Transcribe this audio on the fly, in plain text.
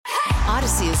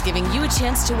Odyssey is giving you a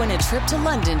chance to win a trip to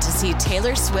London to see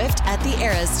Taylor Swift at the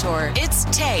Eras Tour. It's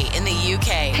Tay in the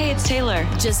UK. Hey, it's Taylor.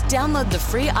 Just download the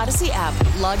free Odyssey app,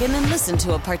 log in and listen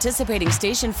to a participating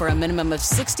station for a minimum of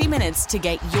 60 minutes to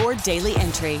get your daily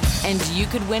entry. And you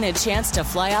could win a chance to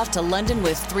fly off to London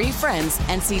with 3 friends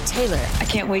and see Taylor. I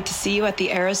can't wait to see you at the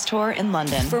Eras Tour in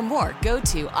London. For more, go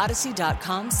to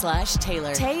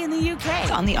odyssey.com/Taylor. Tay in the UK.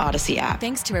 It's on the Odyssey app.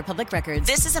 Thanks to Republic Records.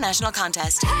 This is a national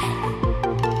contest.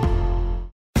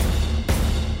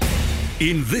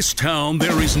 In this town,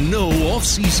 there is no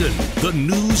off-season. The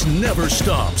news never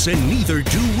stops, and neither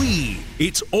do we.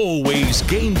 It's always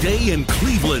game day in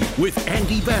Cleveland with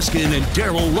Andy Baskin and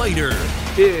Daryl Ryder.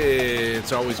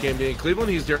 It's always game day in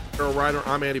Cleveland. He's Daryl Ryder.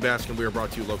 I'm Andy Baskin. We are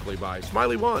brought to you locally by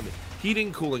Smiley One.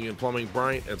 Heating, cooling, and plumbing.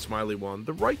 Bryant at Smiley One.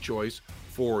 The right choice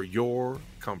for your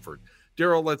comfort.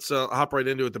 Daryl, let's hop right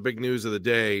into it. The big news of the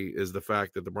day is the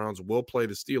fact that the Browns will play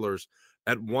the Steelers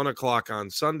at 1 o'clock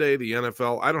on Sunday. The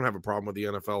NFL, I don't have a problem with the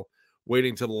NFL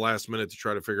waiting till the last minute to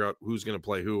try to figure out who's going to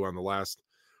play who on the last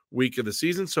week of the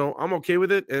season. So I'm okay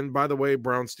with it. And by the way,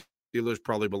 Browns Steelers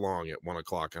probably belong at 1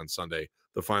 o'clock on Sunday,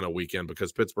 the final weekend,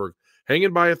 because Pittsburgh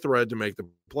hanging by a thread to make the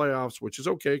playoffs, which is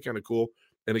okay, kind of cool.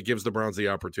 And it gives the Browns the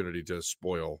opportunity to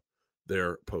spoil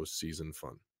their postseason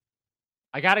fun.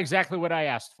 I got exactly what I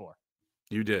asked for.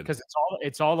 You did, because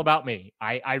it's all about me.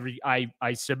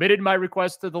 I submitted my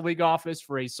request to the league office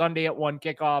for a Sunday at 1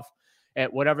 kickoff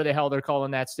at whatever the hell they're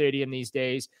calling that stadium these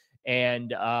days,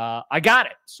 and I got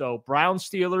it. So Browns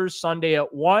Steelers Sunday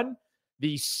at 1.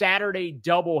 The Saturday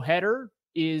doubleheader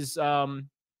is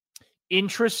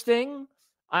interesting.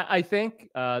 I think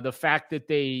the fact that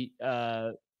they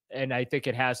and I think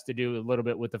it has to do a little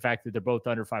bit with the fact that they're both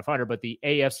under 500. But the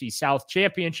AFC South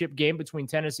Championship game between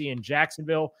Tennessee and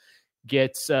Jacksonville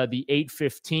gets the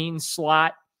 8:15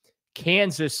 slot.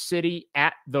 Kansas City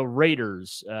at the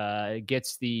Raiders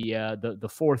gets the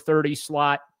 4:30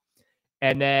 slot.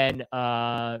 And then,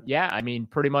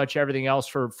 pretty much everything else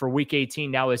for Week 18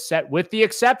 now is set, with the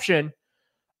exception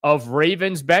of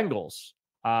Ravens-Bengals.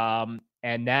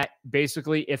 And that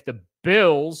basically, if the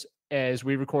Bills, as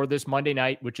we record this Monday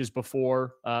night, which is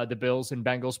before the Bills and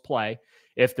Bengals play,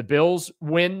 if the Bills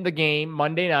win the game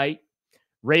Monday night,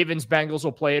 Ravens-Bengals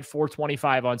will play at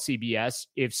 4:25 on CBS.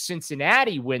 If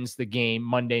Cincinnati wins the game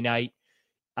Monday night,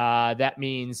 that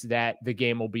means that the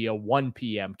game will be a 1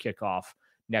 p.m. kickoff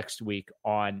next week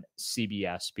on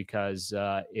CBS, because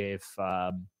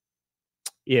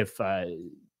if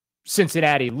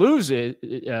Cincinnati loses,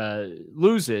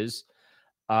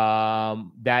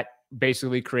 that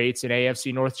basically creates an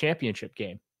AFC North Championship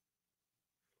game.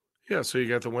 Yeah, so you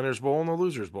got the Winners Bowl and the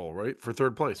Losers Bowl, right, for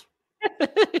third place.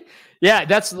 Yeah,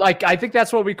 that's like, I think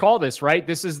that's what we call this, right?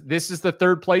 This is the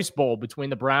third place bowl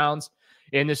between the Browns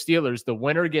and the Steelers. The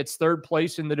winner gets third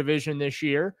place in the division this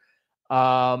year.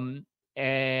 And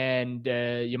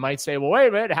you might say, well, wait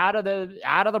a minute, how do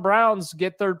the Browns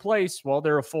get third place? Well,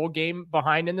 they're a full game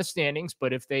behind in the standings,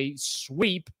 but if they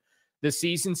sweep the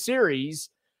season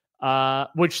series,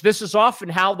 which this is often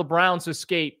how the Browns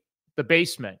escape the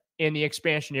basement in the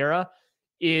expansion era,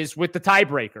 is with the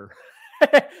tiebreaker.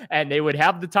 And they would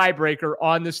have the tiebreaker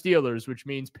on the Steelers, which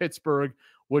means Pittsburgh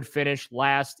would finish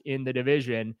last in the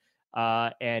division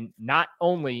and not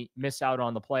only miss out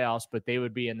on the playoffs, but they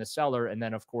would be in the cellar. And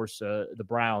then, of course, the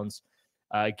Browns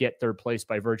get third place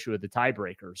by virtue of the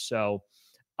tiebreaker. So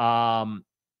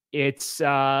it's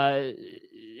a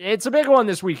big one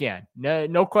this weekend.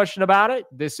 No question about it.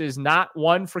 This is not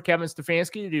one for Kevin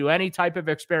Stefanski to do any type of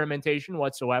experimentation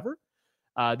whatsoever.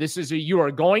 This is you are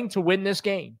going to win this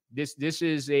game. This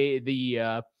is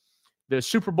the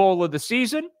Super Bowl of the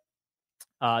season.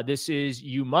 This is,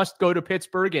 you must go to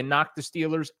Pittsburgh and knock the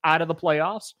Steelers out of the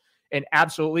playoffs and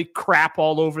absolutely crap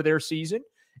all over their season.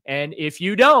 And if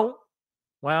you don't,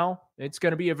 well, it's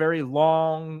going to be a very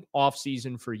long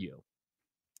offseason for you.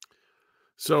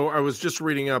 So I was just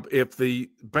reading up, if the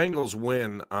Bengals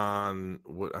win on,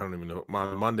 I don't even know,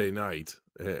 on Monday night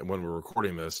when we're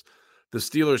recording this, the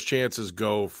Steelers' chances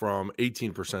go from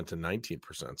 18% to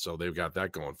 19%. So they've got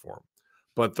that going for them.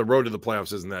 But the road to the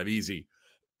playoffs isn't that easy,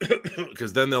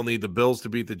 because then they'll need the Bills to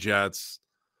beat the Jets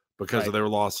because of their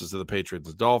losses to the Patriots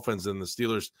and Dolphins. And the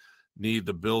Steelers need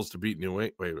the Bills to beat New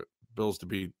England.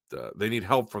 They need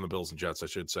help from the Bills and Jets, I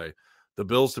should say. The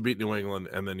Bills to beat New England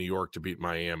and then New York to beat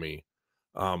Miami.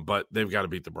 But they've got to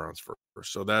beat the Browns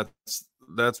first. So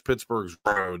that's Pittsburgh's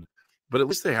road. But at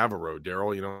least they have a road,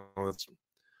 Daryl. You know, that's.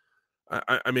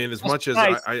 I mean, as much as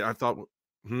I thought,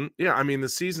 I mean, the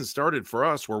season started for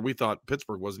us where we thought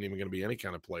Pittsburgh wasn't even going to be any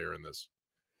kind of player in this.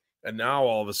 And now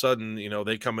all of a sudden, you know,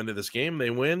 they come into this game, they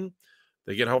win.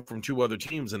 They get help from 2 other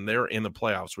teams, and they're in the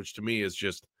playoffs, which to me is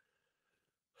just,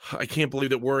 I can't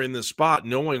believe that we're in this spot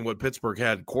knowing what Pittsburgh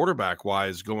had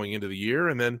quarterback-wise going into the year.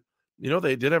 And then,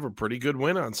 they did have a pretty good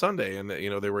win on Sunday, and,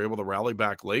 they were able to rally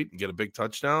back late and get a big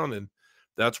touchdown, and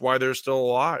that's why they're still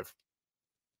alive.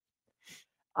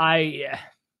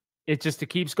 It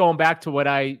keeps going back to what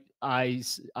I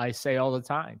say all the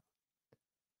time.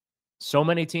 So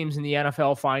many teams in the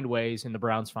NFL find ways, and the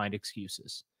Browns find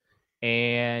excuses.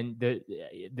 And the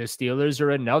Steelers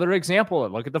are another example.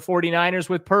 Look at the 49ers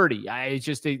with Purdy.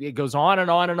 It goes on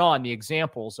and on and on. The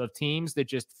examples of teams that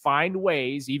just find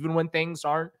ways, even when things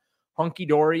aren't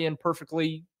hunky-dory and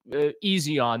perfectly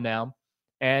easy on them.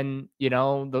 And,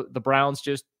 the Browns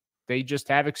just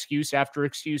have excuse after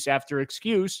excuse after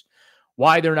excuse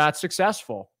why they're not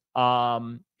successful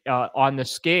on the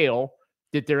scale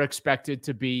that they're expected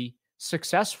to be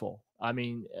successful. I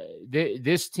mean,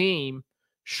 this team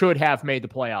should have made the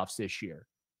playoffs this year.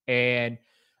 And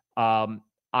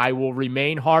I will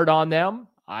remain hard on them.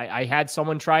 I had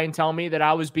someone try and tell me that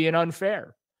I was being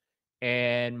unfair.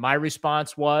 And my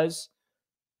response was,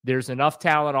 there's enough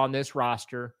talent on this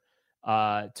roster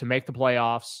to make the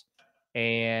playoffs.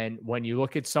 And when you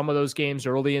look at some of those games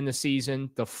early in the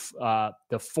season, the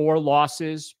 4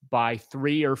 losses by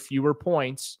 3 or fewer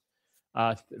points,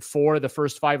 4 of the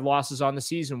first 5 losses on the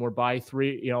season were by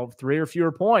 3 or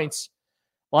fewer points.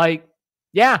 Like,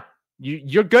 yeah,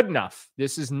 you're good enough.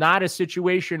 This is not a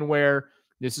situation where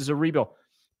this is a rebuild.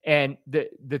 And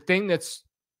the thing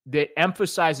that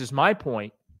emphasizes my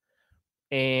point,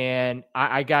 and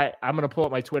I'm going to pull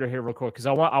up my Twitter here real quick because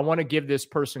I want to give this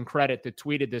person credit that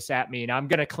tweeted this at me, and I'm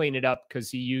going to clean it up because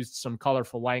he used some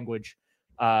colorful language.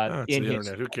 It's the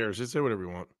internet. Who cares? Just say whatever you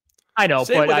want. I know,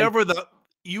 say but whatever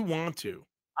you want to.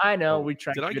 I know. We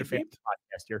try to get a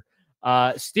podcast here.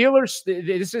 Steelers.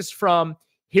 This is from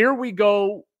Here We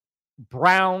Go.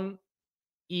 Brown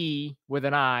E with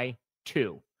an I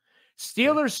 2.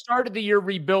 Steelers started the year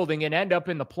rebuilding and end up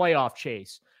in the playoff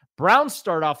chase. Browns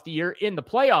start off the year in the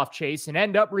playoff chase and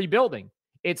end up rebuilding.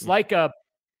 It's like a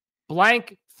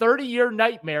blank 30-year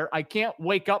nightmare I can't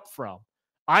wake up from.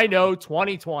 I know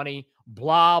 2020,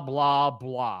 blah, blah,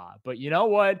 blah. But you know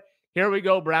what? Here we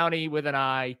go. Brownie with an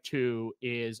I 2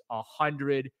 is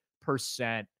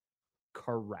 100%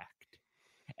 correct.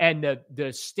 And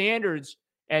the standards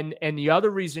and the other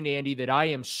reason, Andy, that I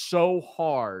am so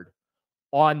hard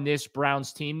on this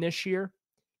Browns team this year,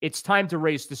 it's time to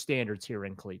raise the standards here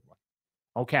in Cleveland.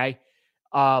 Okay.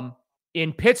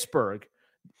 In Pittsburgh,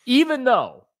 even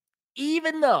though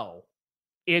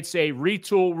it's a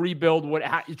retool, rebuild,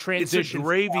 transition. It's a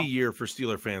gravy year for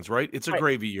Steeler fans, right? It's a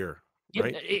gravy year,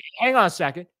 right? Hang on a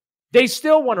second. They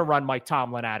still want to run Mike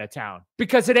Tomlin out of town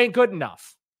because it ain't good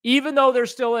enough. Even though they're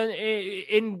still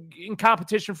in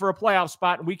competition for a playoff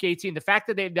spot in Week 18, the fact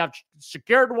that they've now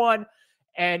secured one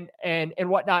and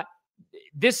whatnot,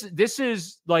 this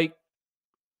is like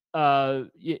run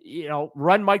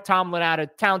Mike Tomlin out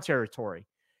of town territory.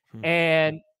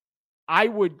 And I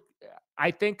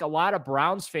think a lot of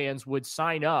Browns fans would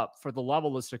sign up for the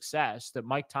level of success that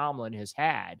Mike Tomlin has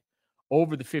had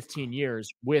over the 15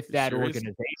 years with that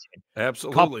organization.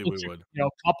 Absolutely, we would.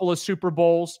 Couple of Super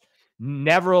Bowls,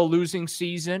 never a losing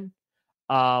season.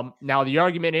 Now, the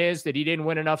argument is that he didn't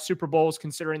win enough Super Bowls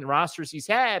considering the rosters he's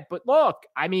had. But look,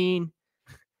 I mean,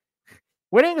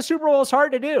 winning a Super Bowl is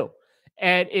hard to do.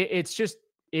 And it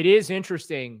is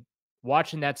interesting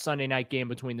watching that Sunday night game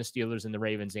between the Steelers and the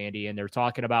Ravens, Andy, and they're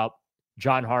talking about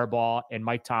John Harbaugh and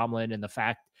Mike Tomlin and the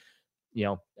fact,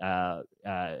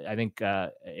 I think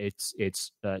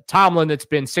it's Tomlin that's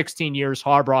been 16 years,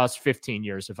 Harbaugh's 15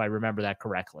 years, if I remember that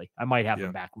correctly. I might have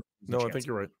them back. No, I think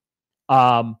you're right.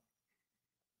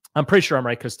 I'm pretty sure I'm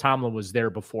right because Tomlin was there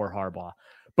before Harbaugh.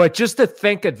 But just to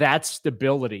think of that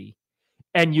stability,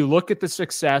 and you look at the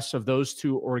success of those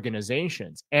two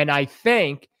organizations, and I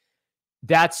think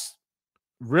that's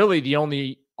really the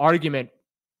only argument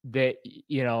that,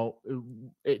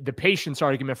 the patience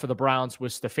argument for the Browns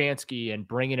was Stefanski and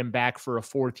bringing him back for a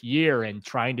 4th year and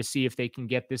trying to see if they can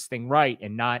get this thing right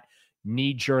and not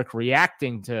knee-jerk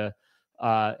reacting to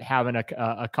having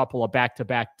a couple of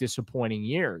back-to-back disappointing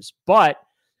years. But,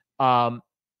 and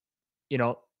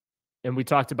we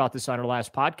talked about this on our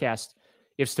last podcast,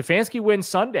 if Stefanski wins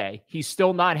Sunday, he's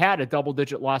still not had a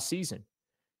double-digit loss season.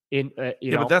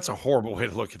 But that's a horrible way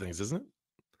to look at things, isn't it?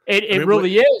 It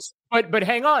really is. But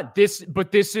hang on. This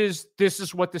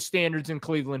is what the standards in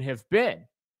Cleveland have been.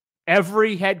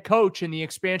 Every head coach in the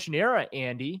expansion era,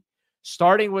 Andy,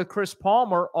 starting with Chris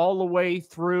Palmer all the way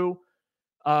through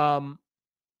Freddie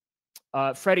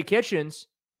Kitchens,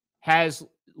 has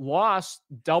lost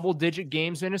double-digit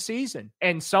games in a season.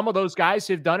 And some of those guys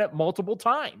have done it multiple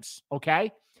times,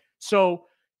 okay? So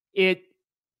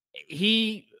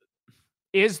he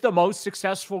is the most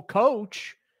successful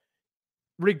coach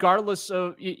regardless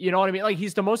of, you know what I mean? Like,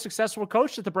 he's the most successful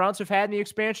coach that the Browns have had in the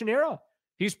expansion era.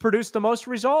 He's produced the most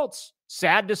results.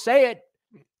 Sad to say it.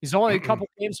 He's only a couple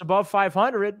games above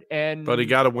 500, but he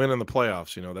got to win in the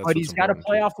playoffs. You know, but he's got a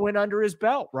playoff win under his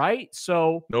belt, right?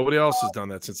 So nobody else has done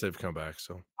that since they've come back.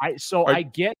 So I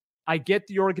get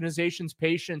the organization's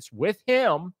patience with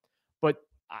him, but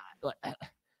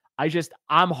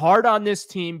I'm hard on this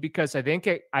team because I think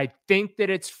that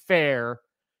it's fair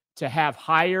to have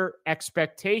higher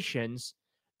expectations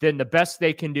than the best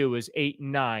they can do is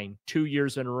 8-9, 2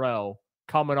 years in a row,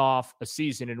 coming off a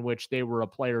season in which they were a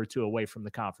player or two away from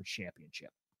the conference championship.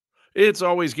 It's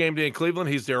always game day in Cleveland.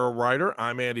 He's Daryl Ryder.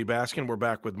 I'm Andy Baskin. We're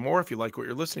back with more. If you like what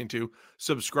you're listening to,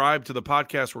 subscribe to the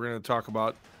podcast. We're going to talk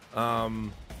about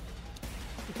some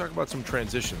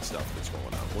transition stuff that's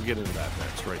going on. We'll get into that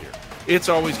next right here. It's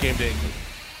always game day in Cleveland.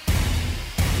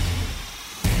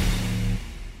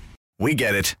 We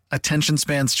get it. Attention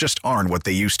spans just aren't what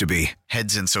they used to be.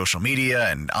 Heads in social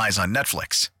media and eyes on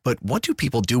Netflix. But what do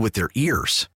people do with their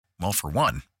ears? Well, for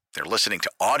one, they're listening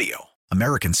to audio.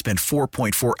 Americans spend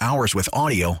 4.4 hours with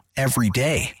audio every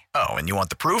day. Oh, and you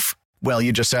want the proof? Well,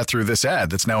 you just sat through this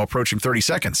ad that's now approaching 30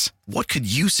 seconds. What could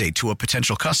you say to a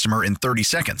potential customer in 30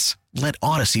 seconds? Let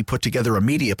Odyssey put together a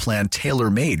media plan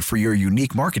tailor-made for your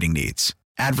unique marketing needs.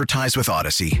 Advertise with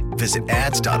Odyssey. Visit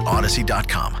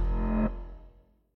ads.odyssey.com.